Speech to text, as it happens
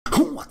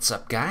What's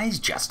up guys,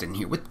 Justin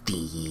here with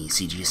the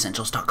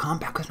CGEssentials.com,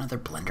 back with another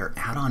Blender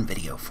add-on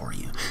video for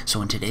you. So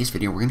in today's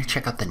video we're going to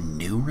check out the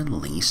new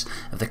release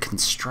of the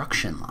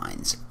Construction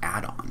Lines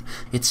add-on.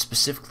 It's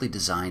specifically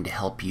designed to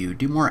help you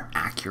do more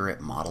accurate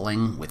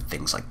modeling with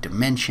things like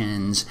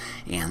dimensions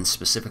and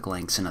specific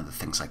lengths and other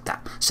things like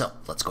that. So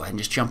let's go ahead and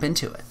just jump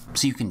into it.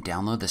 So you can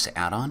download this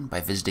add-on by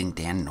visiting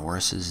Dan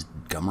Norris's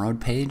Gumroad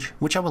page,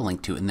 which I will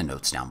link to in the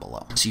notes down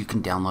below. So you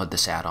can download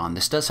this add-on.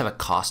 This does have a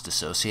cost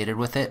associated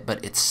with it,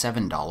 but it's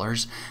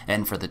 $7,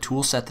 and for the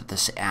tool set that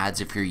this adds,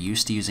 if you're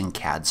used to using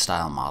CAD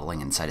style modeling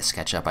inside of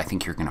SketchUp, I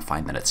think you're going to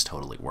find that it's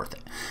totally worth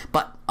it.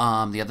 But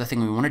the other thing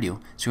we want to do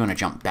is we want to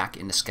jump back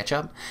into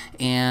SketchUp,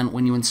 and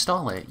when you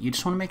install it, you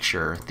just want to make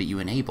sure that you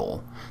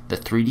enable the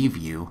 3D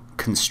View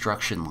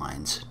Construction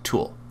Lines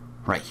tool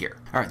right here.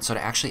 Alright, so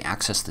to actually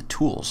access the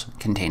tools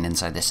contained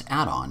inside this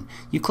add-on,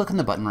 you click on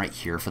the button right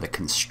here for the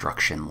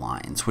construction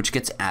lines, which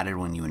gets added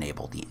when you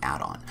enable the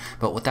add-on.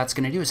 But what that's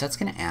going to do is that's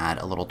going to add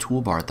a little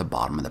toolbar at the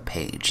bottom of the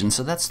page. And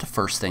so that's the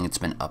first thing that's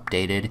been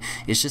updated,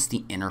 is just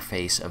the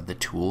interface of the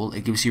tool.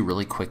 It gives you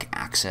really quick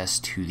access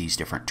to these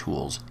different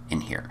tools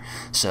in here.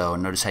 So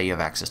notice how you have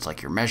access to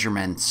like your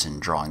measurements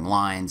and drawing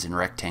lines and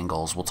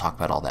rectangles. We'll talk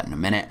about all that in a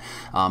minute.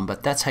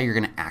 But that's how you're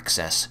going to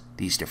access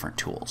these different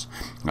tools.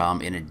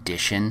 In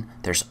addition,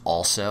 there's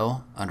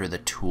also under the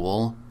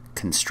tool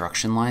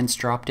construction lines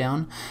drop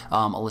down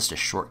a list of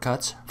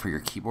shortcuts for your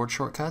keyboard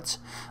shortcuts,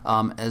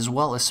 as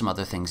well as some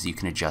other things that you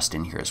can adjust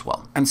in here as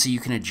well. And so you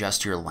can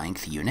adjust your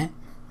length unit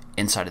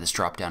inside of this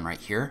drop down right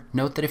here.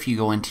 Note that if you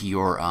go into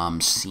your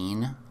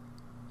scene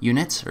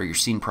units or your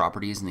scene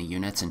properties in the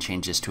units and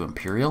change this to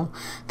imperial,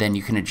 then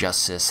you can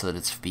adjust this so that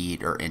it's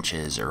feet or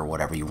inches or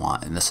whatever you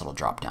want in this little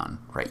drop down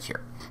right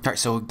here. Alright,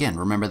 so again,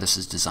 remember this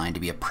is designed to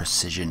be a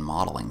precision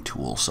modeling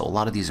tool, so a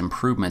lot of these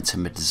improvements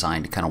have been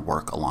designed to kind of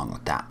work along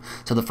with that.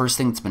 So the first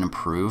thing that's been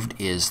improved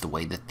is the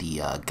way that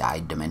the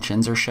guide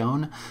dimensions are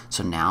shown.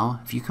 So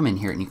now if you come in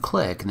here and you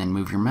click and then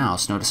move your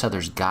mouse, notice how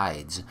there's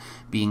guides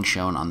being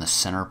shown on the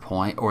center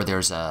point, or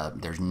there's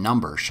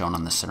numbers shown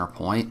on the center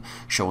point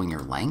showing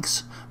your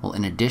lengths. Well,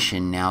 in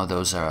addition, now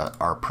those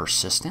are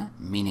persistent,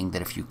 meaning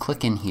that if you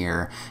click in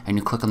here and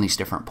you click on these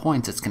different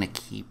points, it's going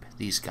to keep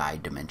these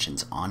guide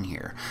dimensions on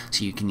here.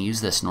 So you can use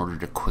this in order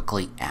to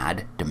quickly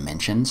add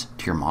dimensions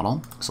to your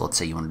model. So let's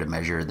say you wanted to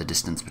measure the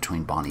distance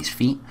between Bonnie's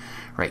feet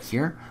right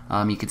here.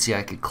 You can see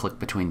I could click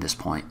between this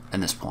point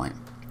and this point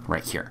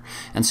right here.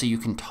 And so you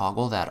can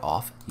toggle that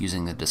off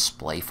using the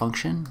display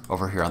function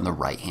over here on the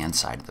right hand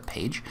side of the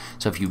page.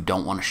 So if you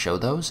don't want to show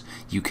those,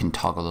 you can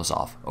toggle those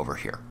off over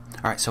here.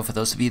 Alright, so for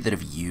those of you that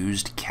have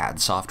used CAD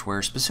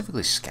software,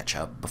 specifically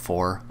SketchUp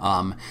before,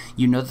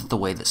 you know that the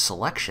way that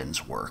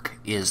selections work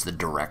is the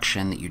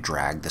direction that you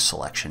drag the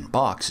selection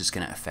box is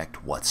going to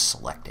affect what's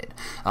selected.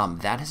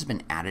 That has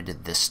been added to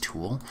this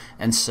tool,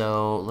 and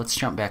so let's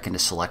jump back into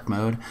select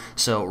mode.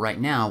 So right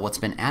now what's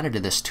been added to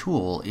this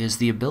tool is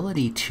the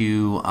ability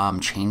to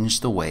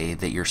change the way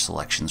that your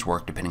selections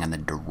work depending on the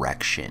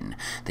direction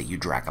that you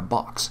drag a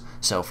box.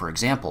 So for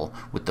example,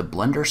 with the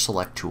Blender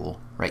Select tool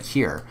right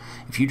here,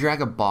 if you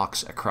drag a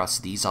box across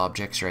these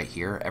objects right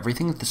here,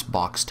 everything that this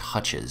box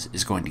touches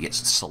is going to get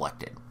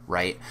selected,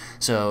 right?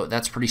 So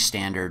that's pretty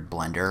standard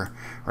Blender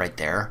right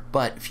there.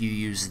 But if you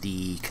use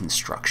the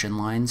Construction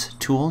Lines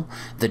tool,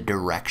 the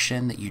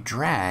direction that you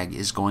drag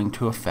is going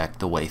to affect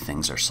the way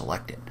things are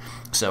selected.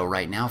 So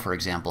right now, for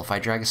example, if I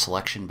drag a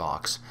selection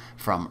box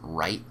from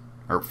right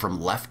or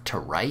from left to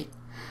right,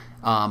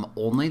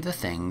 only the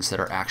things that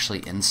are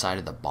actually inside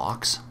of the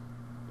box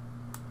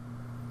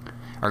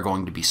are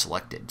going to be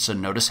selected. So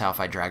notice how if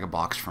I drag a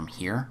box from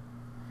here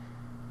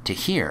to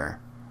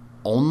here,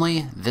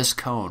 only this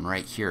cone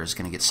right here is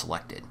going to get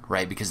selected,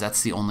 right? Because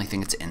that's the only thing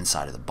that's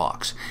inside of the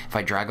box. If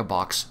I drag a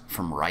box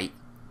from right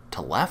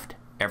to left,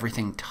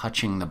 everything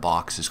touching the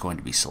box is going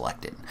to be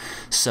selected.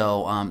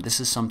 So this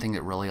is something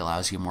that really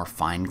allows you more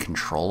fine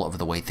control over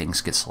the way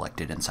things get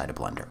selected inside of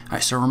Blender. All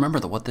right, so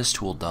remember that what this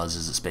tool does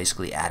is it's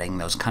basically adding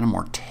those kind of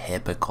more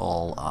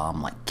typical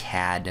like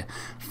CAD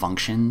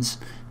functions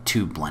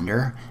to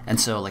Blender.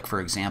 And so like for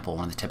example,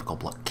 one of the typical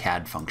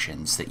CAD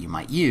functions that you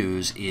might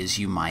use is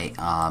you might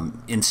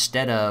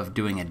instead of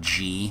doing a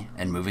G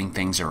and moving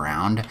things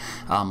around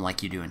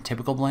like you do in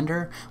typical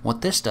Blender,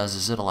 what this does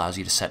is it allows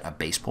you to set a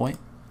base point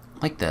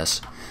like this,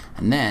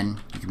 and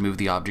then you can move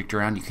the object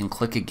around. You can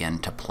click again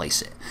to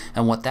place it,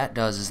 and what that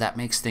does is that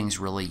makes things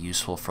really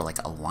useful for like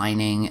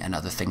aligning and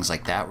other things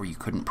like that where you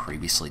couldn't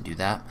previously do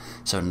that.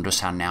 So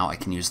notice how now I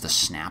can use the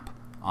snap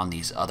on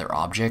these other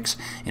objects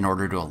in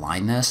order to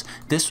align this.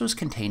 This was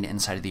contained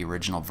inside of the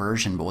original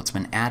version, but what's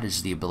been added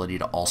is the ability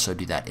to also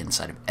do that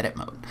inside of edit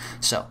mode.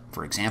 So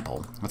for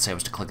example, let's say I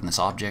was to click on this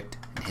object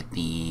and hit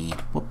the,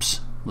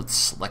 let's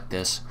select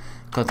this,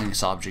 click on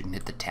this object and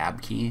hit the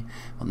tab key.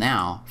 Well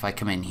now, if I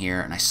come in here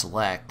and I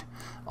select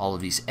all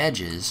of these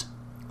edges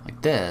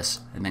like this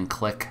and then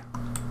click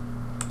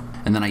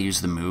And then I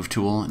use the move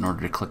tool in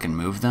order to click and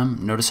move them.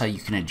 Notice how you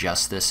can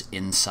adjust this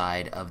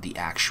inside of the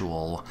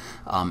actual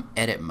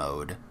edit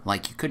mode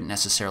like you couldn't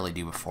necessarily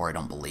do before, I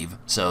don't believe.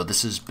 So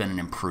this has been an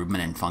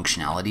improvement in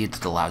functionality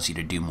that allows you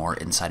to do more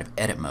inside of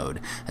edit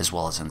mode as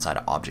well as inside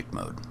of object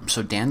mode.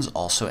 So Dan's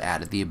also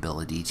added the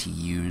ability to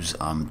use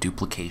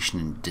duplication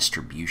and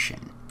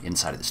distribution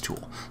inside of this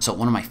tool. So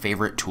one of my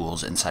favorite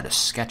tools inside of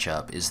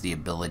SketchUp is the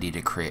ability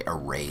to create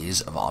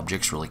arrays of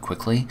objects really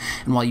quickly.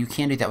 And while you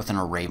can do that with an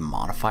array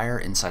modifier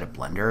inside of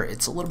Blender,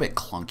 it's a little bit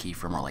clunky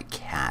for more like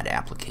CAD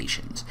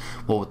applications.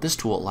 Well, what this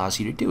tool allows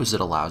you to do is it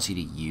allows you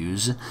to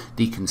use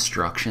the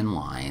construction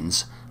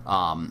lines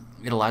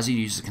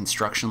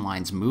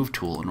move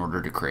tool in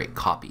order to create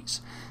copies.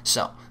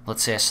 So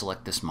let's say I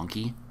select this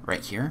monkey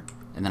right here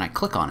and then I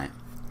click on it.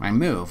 I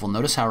move, well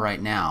notice how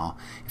right now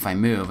if I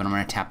move and I'm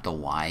going to tap the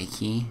Y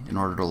key in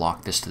order to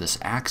lock this to this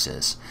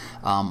axis,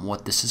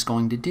 what this is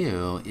going to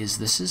do is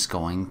this is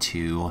going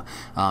to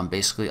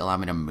basically allow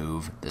me to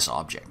move this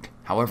object.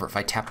 However, if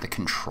I tap the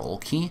control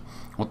key,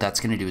 what that's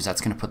going to do is that's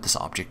going to put this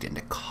object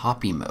into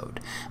copy mode.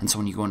 And so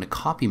when you go into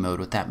copy mode,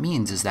 what that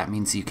means is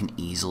you can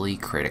easily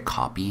create a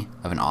copy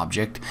of an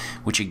object,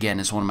 which again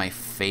is one of my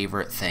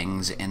favorite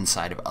things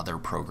inside of other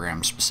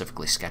programs,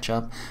 specifically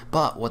SketchUp.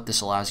 But what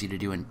this allows you to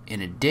do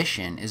in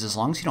addition is as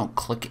long as you don't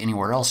click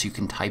anywhere else, you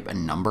can type a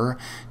number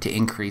to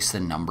increase the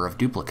number of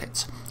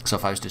duplicates. So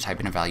if I was to type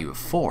in a value of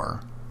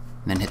 4,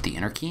 and then hit the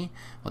enter key,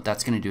 what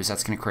that's going to do is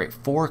that's going to create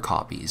 4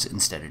 copies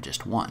instead of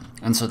just 1.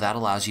 And so that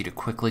allows you to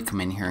quickly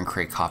come in here and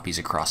create copies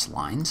across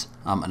lines.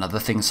 Another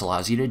thing this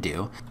allows you to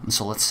do, and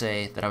so let's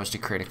say that I was to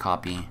create a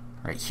copy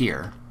right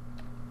here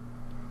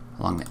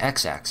along the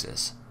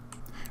x-axis.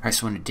 All right,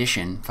 so in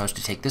addition, if I was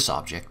to take this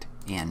object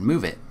and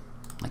move it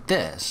like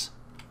this,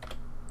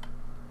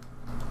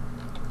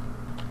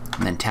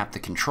 and then tap the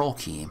control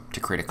key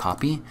to create a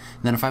copy.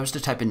 And then if I was to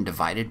type in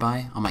divided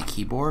by on my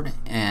keyboard,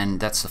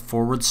 and that's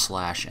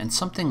the / and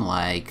something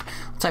like,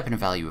 I'll type in a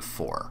value of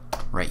 4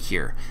 right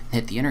here, and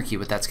hit the enter key,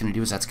 what that's going to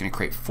do is that's going to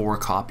create 4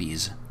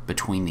 copies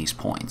between these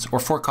points, or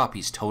 4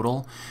 copies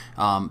total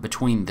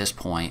between this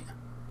point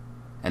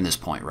and this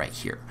point right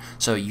here.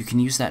 So you can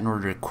use that in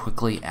order to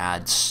quickly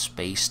add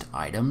spaced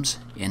items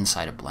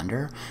inside of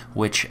Blender,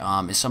 which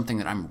is something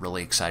that I'm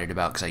really excited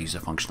about because I use a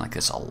function like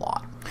this a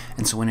lot.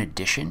 And so in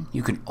addition,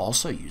 you can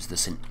also use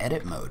this in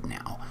edit mode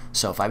now.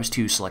 So if I was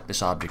to select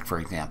this object, for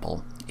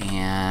example,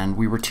 and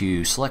we were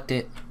to select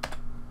it,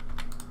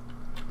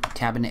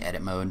 tab into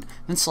edit mode,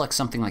 then select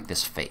something like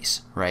this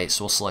face, right?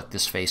 So we'll select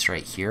this face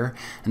right here,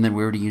 and then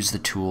we were to use the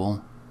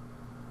tool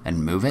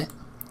and move it.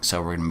 So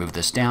we're going to move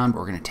this down, but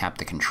we're going to tap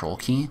the control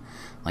key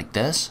like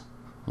this.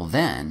 Well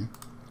then,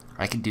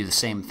 I could do the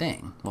same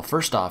thing. Well,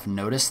 first off,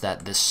 notice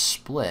that this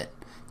split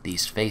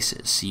these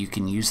faces. So you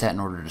can use that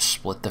in order to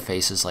split the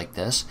faces like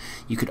this.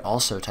 You could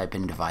also type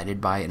in divided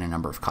by in a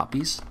number of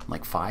copies,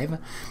 like 5.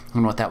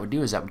 And what that would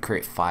do is that would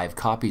create 5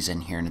 copies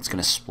in here, and it's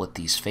going to split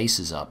these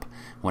faces up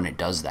when it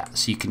does that.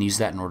 So you can use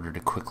that in order to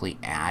quickly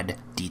add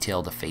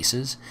detail to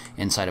faces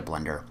inside of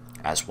Blender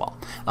as well.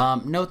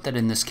 Note that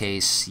in this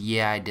case,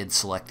 yeah, I did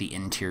select the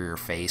interior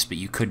face, but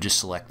you could just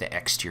select the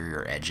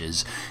exterior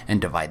edges and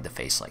divide the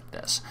face like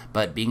this.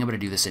 But being able to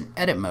do this in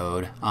edit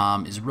mode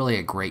is really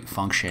a great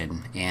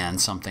function and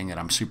something that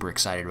I'm super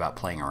excited about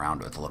playing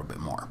around with a little bit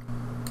more.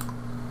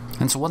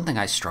 And so one thing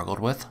I struggled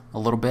with a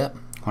little bit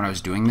when I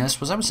was doing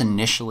this was I was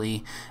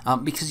initially,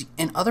 because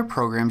in other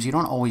programs you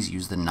don't always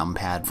use the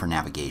numpad for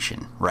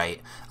navigation,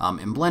 right?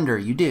 In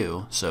Blender you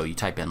do, so you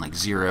type in like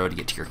 0 to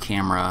get to your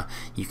camera,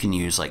 you can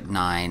use like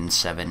 9,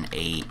 7,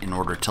 8 in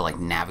order to like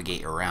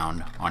navigate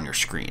around on your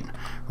screen,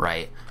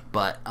 right?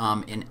 But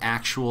in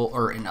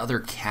other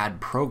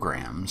CAD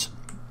programs,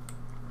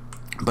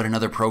 in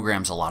other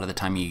programs, a lot of the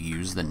time you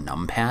use the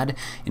numpad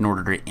in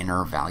order to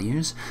enter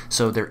values.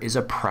 So there is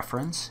a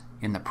preference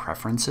in the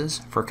preferences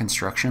for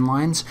construction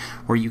lines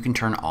where you can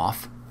turn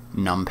off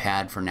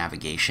numpad for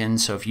navigation.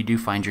 So if you do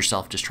find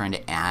yourself just trying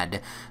to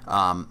add,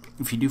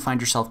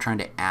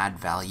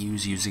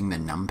 values using the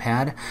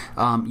numpad,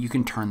 you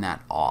can turn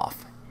that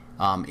off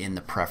in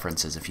the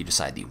preferences if you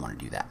decide that you want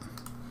to do that.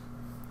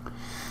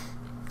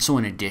 So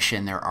in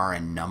addition, there are a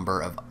number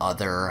of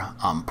other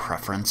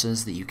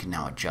preferences that you can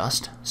now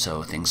adjust.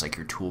 So things like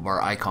your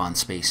toolbar icon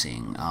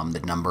spacing,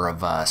 the number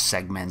of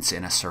segments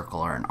in a circle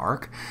or an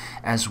arc,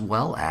 as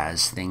well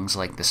as things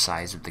like the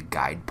size of the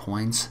guide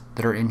points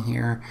that are in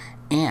here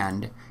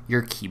and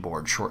your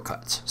keyboard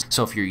shortcuts.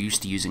 So if you're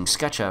used to using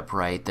SketchUp,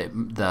 right,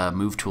 the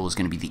move tool is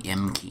going to be the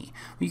M key.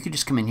 Well, you could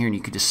just come in here and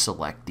you could just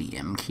select the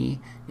M key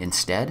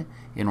instead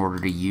in order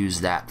to use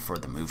that for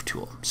the move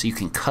tool. So you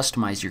can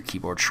customize your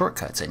keyboard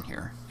shortcuts in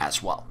here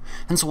as well.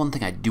 And so one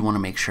thing I do want to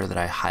make sure that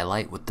I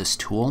highlight with this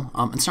tool,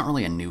 it's not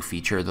really a new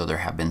feature, though there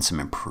have been some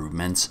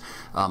improvements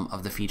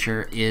of the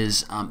feature,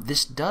 is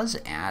this does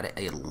add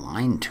a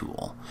line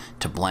tool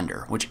to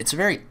Blender, which it's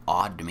very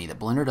odd to me that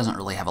Blender doesn't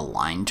really have a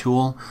line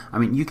tool. I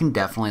mean, you can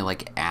definitely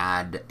like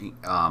add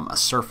a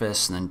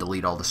surface and then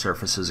delete all the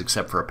surfaces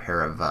except for a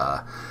pair of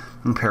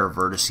a pair of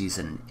vertices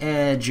and an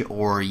edge,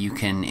 or you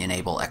can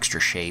enable extra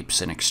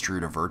shapes and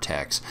extrude a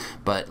vertex.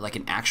 But like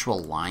an actual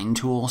line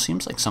tool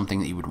seems like something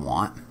that you would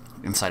want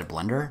inside of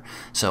Blender.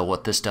 So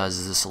what this does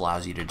is this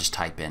allows you to just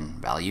type in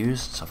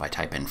values. So if I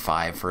type in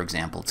 5, for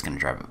example, it's going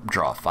to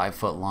draw a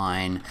 5-foot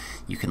line.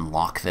 You can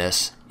lock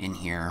this in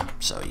here.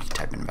 So you can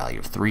type in a value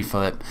of 3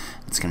 foot.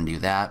 It's going to do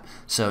that.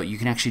 So you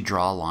can actually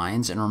draw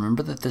lines, and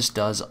remember that this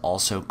does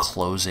also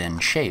close in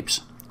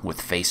shapes with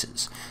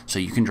faces. So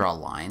you can draw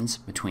lines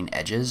between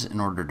edges in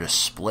order to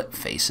split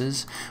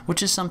faces,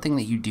 which is something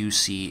that you do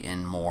see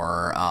in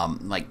more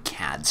like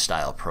CAD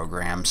style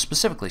programs,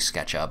 specifically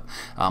SketchUp.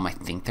 I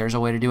think there's a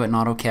way to do it in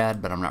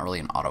AutoCAD, but I'm not really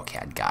an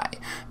AutoCAD guy.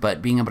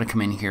 But being able to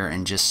come in here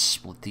and just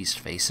split these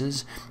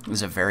faces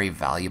is a very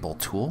valuable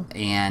tool,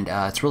 and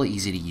it's really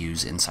easy to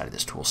use inside of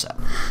this tool set.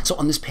 So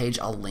on this page,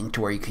 I'll link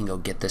to where you can go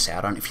get this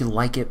add-on. If you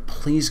like it,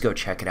 please go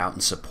check it out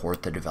and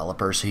support the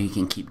developer so you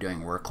can keep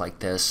doing work like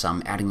this.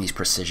 Adding these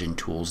precision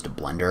tools to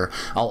Blender.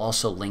 I'll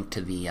also link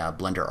to the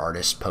Blender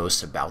artist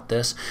post about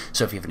this,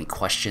 so if you have any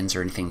questions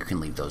or anything, you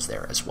can leave those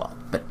there as well.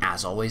 But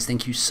as always,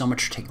 thank you so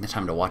much for taking the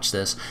time to watch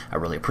this. I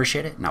really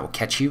appreciate it, and I will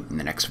catch you in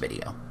the next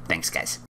video. Thanks, guys.